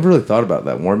so. Never really thought about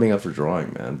that warming up for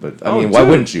drawing, man. But I Oh, mean, why dude.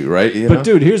 wouldn't you, right? You But know?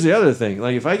 dude, here's the other thing.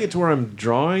 Like if I get to where I'm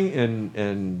drawing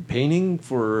and painting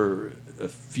for a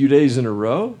few days in a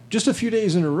row, just a few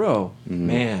days in a row,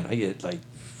 man, I get like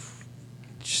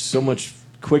so much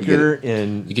quicker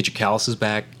and you get your calluses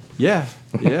back yeah.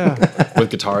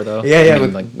 with guitar though. yeah, I mean,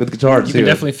 with, like, with guitar you too. can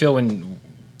definitely feel when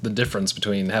the difference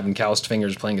between having calloused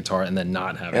fingers playing guitar and then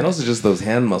not having. And also just those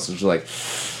hand muscles, you're like,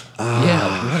 yeah,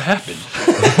 like, what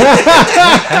happened?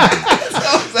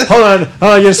 Hold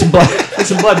on, get some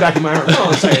blood back in my arm. Hold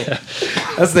on a second.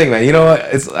 that's the thing, man. You know what?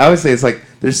 I always say it's like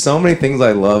there's so many things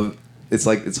I love. It's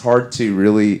like it's hard to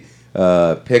really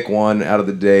pick one out of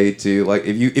the day. To like,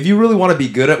 if you really want to be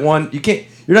good at one, you can't.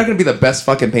 You're not going to be the best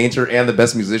fucking painter and the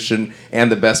best musician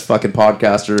and the best fucking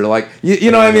podcaster. Like,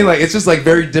 you know what I mean? Like, it's just like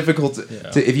very difficult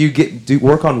to if you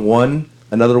work on one,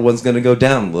 another one's going to go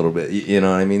down a little bit. You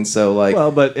know what I mean? So like,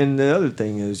 Well, but and the other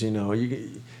thing is, you know,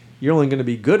 you're only going to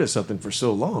be good at something for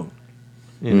so long,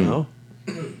 you know.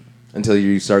 until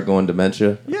you start going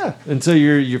dementia. Yeah, until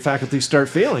your faculties start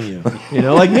failing you. You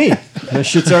know, like me. That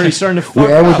shit's already starting to fuck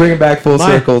Yeah, we're up. bringing back full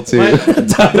circle to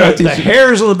The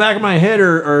hairs on the back of my head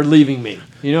are leaving me.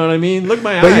 You know what I mean? Look at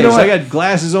my eyes. you know what? I got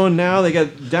glasses on now. They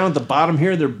got down at the bottom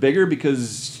here. They're bigger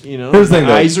because, you know, Here's the my thing,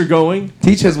 though. eyes are going.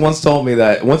 Teach has once told me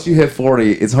that once you hit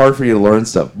 40, it's hard for you to learn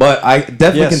stuff. But I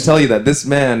definitely Yes. can tell you that this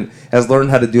man has learned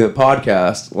how to do a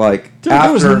podcast. Like Dude,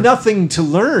 after there was nothing to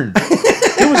learn.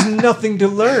 There was nothing to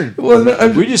learn. Well, no,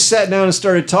 We just sat down and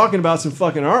started talking about some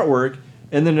fucking artwork.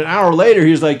 And then an hour later,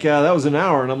 he was like, that was an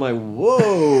hour. And I'm like,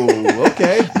 whoa,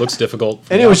 okay. Looks difficult.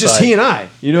 And it was just he and I.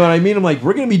 You know what I mean? I'm like,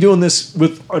 we're going to be doing this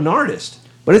with an artist.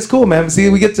 But it's cool, man. See,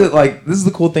 we get to like this is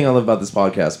the cool thing I love about this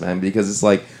podcast, man, because it's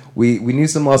like we knew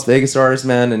some Las Vegas artists,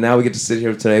 man, and now we get to sit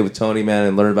here today with Tony, man,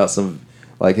 and learn about some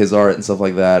like his art and stuff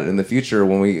like that. In the future,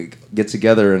 when we get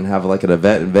together and have like an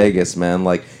event in Vegas, man,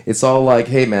 like it's all like,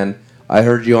 hey, man, I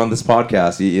heard you on this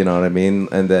podcast, you know what I mean?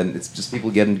 And then it's just people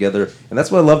getting together, and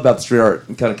that's what I love about the street art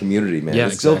kind of community, man. Yeah,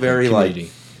 it's still exactly. very Community.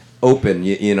 like open,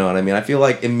 you know what I mean? I feel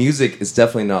like in music, it's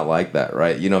definitely not like that,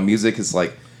 right? You know, music is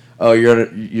like, oh, you're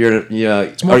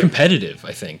It's more competitive,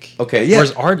 I think. Okay, yeah.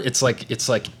 Whereas art, it's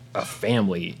like a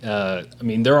family. I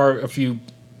mean, there are a few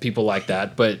people like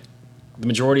that, but the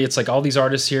majority, it's like all these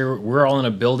artists here. We're all in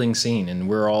a building scene, and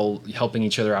we're all helping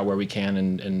each other out where we can,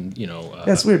 and you know.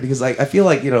 That's weird because I feel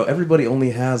like, you know, everybody only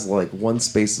has like one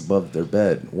space above their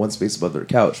bed, one space above their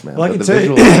couch, man. Well, I But can the tell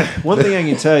you, visual- one thing I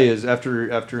can tell you is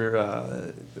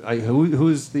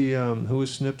who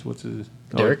is Snipped? What's his?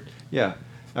 Derek? Yeah.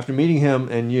 After meeting him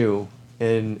and you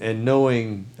and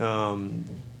knowing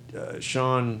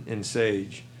Sean and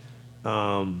Sage,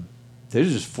 they're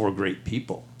just four great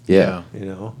people. yeah. You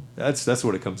know, that's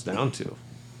what it comes down to.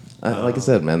 Like I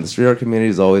said, man, the street art community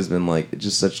has always been like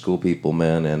just such cool people,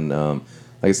 man. And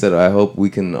like I said, I hope we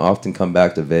can often come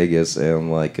back to Vegas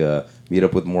and like meet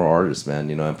up with more artists, man.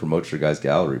 You know, and promote your guys'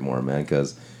 gallery more, man.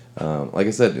 Because like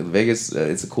I said, Vegas,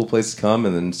 it's a cool place to come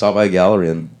and then stop by a gallery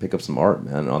and pick up some art,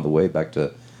 man, on the way back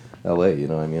to LA. You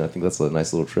know, what I mean, I think that's a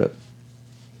nice little trip.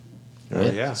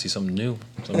 Yeah. See something new,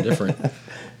 something different.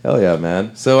 Hell yeah,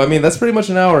 man. So I mean, that's pretty much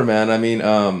an hour, man. I mean,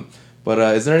 but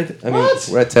is there anything? I mean, What?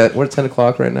 we're at 10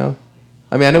 o'clock right now.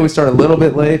 I mean, I know we started a little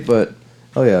bit late, but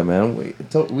oh yeah, man, we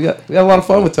got a lot of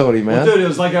fun with Tony, man. Well, dude, it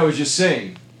was like I was just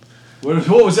saying. What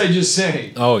was I just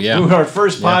saying? Oh, yeah. Our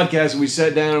first Yeah. podcast, we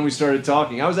sat down and we started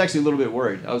talking. I was actually a little bit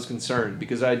worried. I was concerned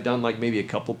because I had done like maybe a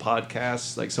couple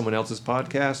podcasts, like someone else's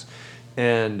podcast,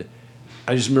 and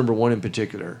I just remember one in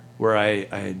particular where I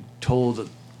had told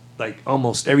like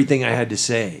almost everything I had to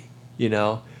say, you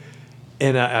know,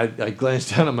 and I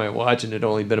glanced down at my watch and it had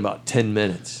only been about 10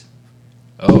 minutes.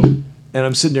 Oh, And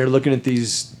I'm sitting there looking at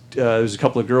these. There's a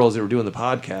couple of girls that were doing the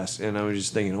podcast, and I was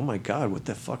just thinking, "Oh my God, what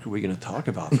the fuck are we going to talk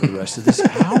about for the rest of this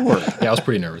hour?" yeah, I was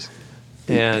pretty nervous.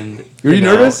 And Were you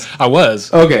know, nervous? I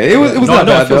was. Okay, it was No, not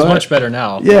no, bad it feels though. much better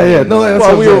now. Yeah, no, that's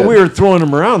Well, what we I'm saying. were throwing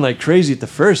them around like crazy at the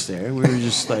first. There, we were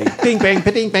just like bing bang,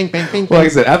 bing bang, bang bang. Well, like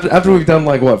I said, after we've done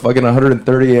like what fucking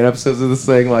 138 episodes of this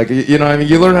thing, like you know, what I mean,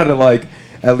 you learn how to like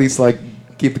at least like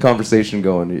keep the conversation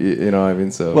going. You know, what I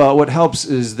mean, so Well, what helps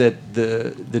is that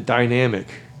the dynamic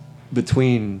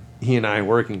between he and I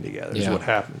working together is Yeah. what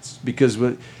happens. Because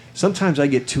sometimes I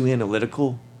get too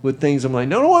analytical with things. I'm like,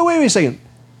 no, wait a second.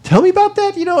 Tell me about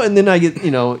that, you know? And then I get,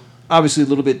 you know, obviously a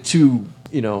little bit too,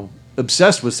 you know,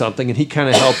 obsessed with something. And he kind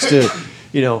of helps to,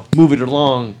 you know, move it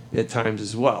along at times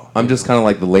as well. I'm just kind of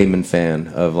like the layman fan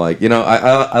of like, you know,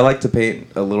 I like to paint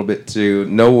a little bit too.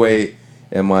 No way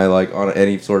am I like on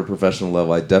any sort of professional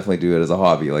level. I definitely do it as a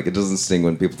hobby. Like it doesn't sting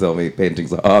when people tell me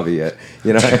painting's a hobby yet.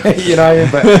 You know, you know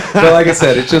what I mean? But like I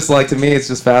said, it's just like to me, it's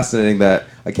just fascinating that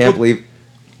I can't believe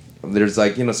there's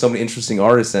like, you know, so many interesting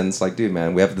artists, and it's like, dude,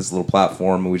 man, we have this little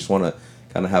platform and we just want to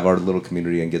kind of have our little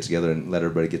community and get together and let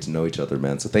everybody get to know each other,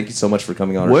 man. So thank you so much for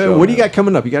coming on our show. What do you man. got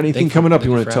coming up? You got anything Thank you- coming up thank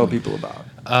you you want to for tell having me. people about?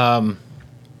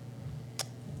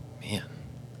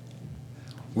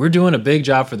 Man, we're doing a big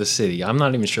job for the city. I'm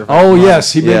not even sure. If Oh I'm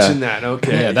yes, he Yeah. mentioned that.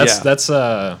 Okay, yeah, that's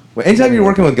Well, anytime you're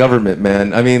working with government,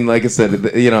 man, I mean, like I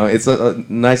said, you know, it's a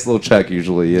nice little check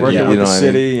usually. working you with know the what I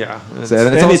mean? city. Yeah, So, and it's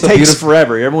and it also takes beautiful-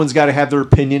 forever. Everyone's got to have their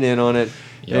opinion in on it,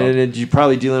 Yeah. and you're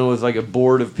probably dealing with like a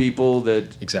board of people that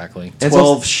exactly. It's 12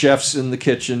 also- chefs in the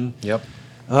kitchen. Yep.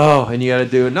 Oh, and you got to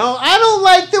do it. No, I don't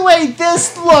like the way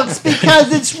this looks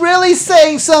because it's really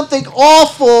saying something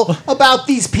awful about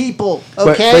these people.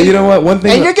 Okay, but you know what? One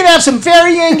thing. and you're gonna have some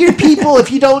very angry people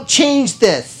if you don't change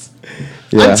this.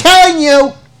 yeah. I'm telling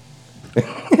you.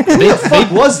 They, What the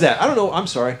fuck was that? I don't know. I'm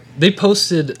sorry. they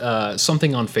posted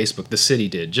something on Facebook. The city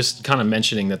did, just kind of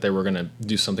mentioning that they were going to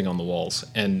do something on the walls,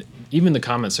 and even the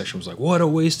comment section was like, "What a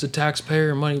waste of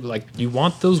taxpayer money!" Like, you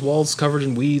want those walls covered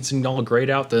in weeds and all grayed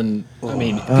out? Then I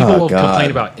mean, people will God.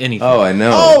 complain about anything. Oh, I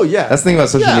know. Oh, yeah. That's the thing about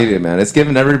social Yeah. media, man. It's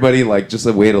giving everybody like just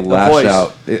a way to voice.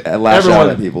 lash out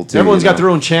at people too. Everyone's you know? got their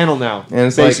own channel now. And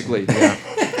it's like- basically, yeah.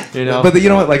 You know, But you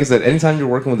know what? Like I said, anytime you're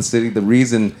working with the city, the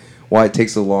reason why it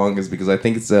takes so long is because I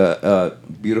think it's a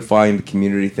beautifying the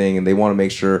community thing, and they want to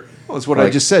make sure. well, that's what I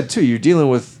like- just said too. You're dealing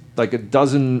with like a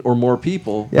dozen or more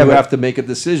people Yeah, who but- have to make a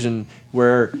decision.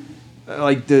 Where,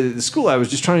 like the school, I was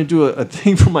just trying to do a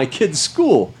thing for my kids'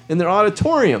 school in their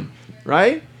auditorium,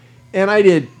 right? And I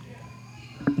did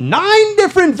 9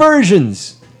 different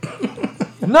versions.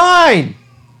 9.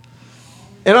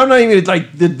 And I'm not even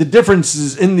like the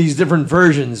differences in these different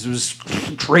versions was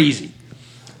crazy.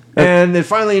 And it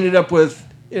finally ended up with,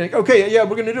 you know, okay, yeah,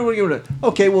 we're gonna do what we're gonna do.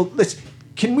 Okay, well,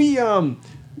 can we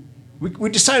we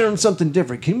decided on something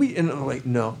different. Can we? And I'm like,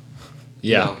 no.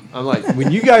 Yeah. No. I'm like,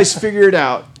 when you guys figure it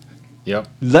out, Yep.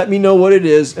 let me know what it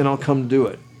is, and I'll come do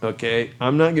it. Okay,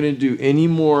 I'm not gonna do any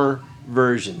more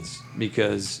versions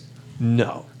because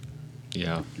no.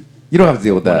 Yeah. You don't have to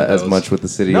deal with One that of as those. much with the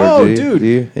city, No, or do you? dude. Do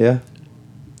you? Yeah.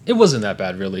 It wasn't that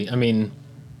bad, really. I mean,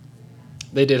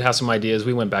 they did have some ideas.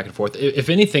 We went back and forth. If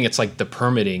anything, it's like the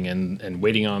permitting and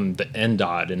waiting on the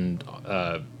NDOT and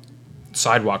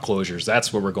sidewalk closures.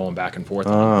 That's where we're going back and forth.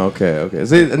 on. Oh, okay, okay.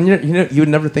 So, and you would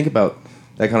never think about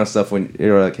that kind of stuff when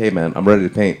you're like, hey, man, I'm ready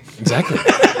to paint. Exactly.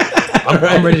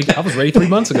 I'm ready to. I was ready 3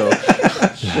 months ago.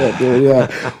 Shit, dude,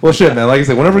 yeah. Well, shit, man. Like I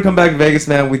said, whenever we come back to Vegas,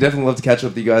 man, we definitely love to catch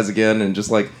up with you guys again and just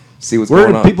like see what's Where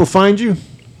going do on. people find you?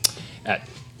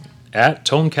 At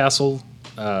Tone Castle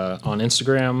on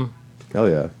Instagram, Hell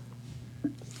yeah.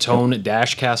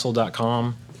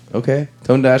 tone-castle.com. Okay.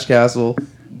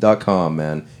 Tone-castle.com,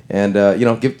 man. And,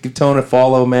 give Tone a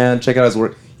follow, man. Check out his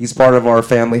work. He's part of our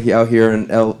family out here in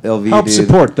LV, Help dude.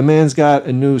 support. The man's got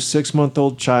a new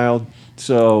 6-month-old child,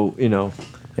 so Yeah,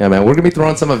 man. We're going to be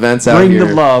throwing some events out bring here.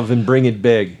 the love and bring it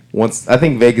big. I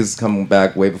think Vegas is coming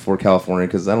back way before California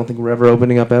because I don't think we're ever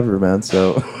opening up ever, man.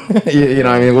 So, you know,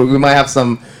 I mean, we might have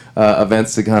some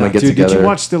events to kind of get Dude, together. did you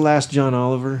watch The Last John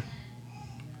Oliver?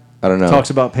 I don't know. Talks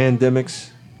about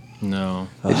pandemics. No.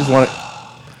 They just want to.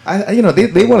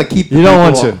 They want to keep. You don't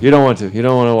want people- to. You don't want to. You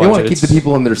don't want to watch They want it. to keep the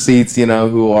people in their seats, you know,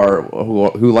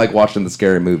 who like watching the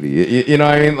scary movie. You know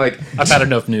what I mean? Like, I've had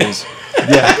enough news.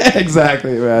 Yeah.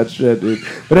 exactly, man. Shit, dude.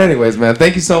 But anyways, man,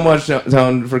 thank you so much,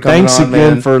 Tone, for coming Thanks on,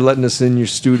 again man. for letting us in your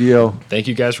studio. Thank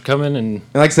you guys for coming. And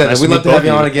And like I said, nice we'd love meet to have both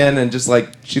you of on again and just like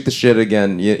shoot the shit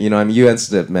again. You know, I mean, you and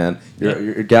Snip, man.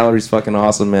 Your gallery's fucking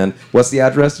awesome, man. What's the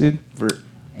address, dude? For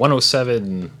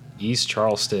 107 East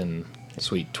Charleston,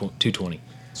 Suite 220.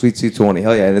 Suite 220.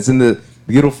 Hell yeah, and it's in the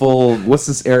beautiful. What's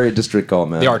this area district called,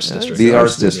 man? The Arts District. The The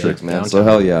Arts Arts District, District, man. So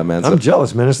downtown. hell yeah, man. So, I'm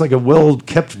jealous, man. It's like a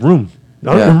well-kept room.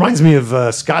 Yeah. It reminds me of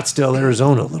Scottsdale,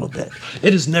 Arizona, a little bit.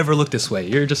 It has never looked this way.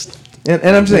 You're just. and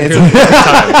I'm saying, it's,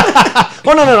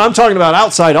 Oh no, I'm talking about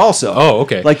outside also. Oh,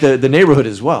 okay. Like the neighborhood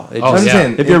as well. It Oh, just- yeah.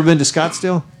 saying, Have you ever been to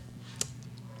Scottsdale?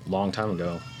 Long time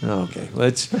ago. Oh, okay. Well,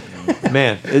 it's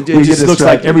man. It We just get looks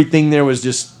like distracted. everything there was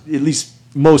just at least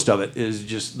most of it is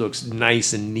just looks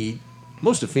nice and neat.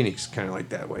 Most of Phoenix kind of like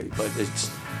that way, but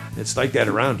it's like that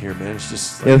around here, man. It's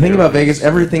just Yeah, the thing about Vegas,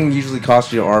 everything usually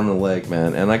costs you an arm and a leg,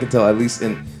 man. And I can tell, at least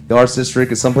in the Arts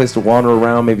District, is someplace to wander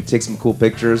around, maybe take some cool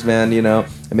pictures, man, you know,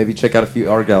 and maybe check out a few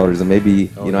art galleries and maybe,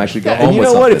 actually go Yeah, home and you with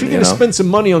know something, what? If you're you gonna know? spend some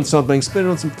money on something, spend it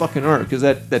on some fucking art, because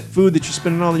that food that you're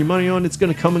spending all your money on, it's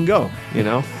gonna come and go. You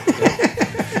know,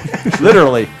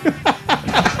 literally.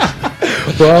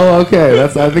 Well, okay, I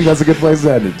think that's a good place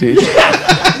to end it, Teach.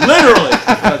 Literally.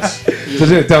 So,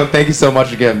 dude, Tone, thank you so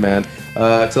much again, man.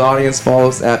 To the audience, follow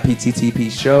us at PTTP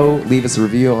Show. Leave us a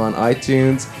review on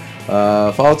iTunes.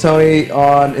 Follow Tony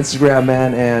on Instagram,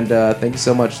 man. And thank you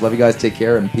so much. Love you guys. Take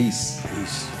care and peace.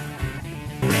 Peace.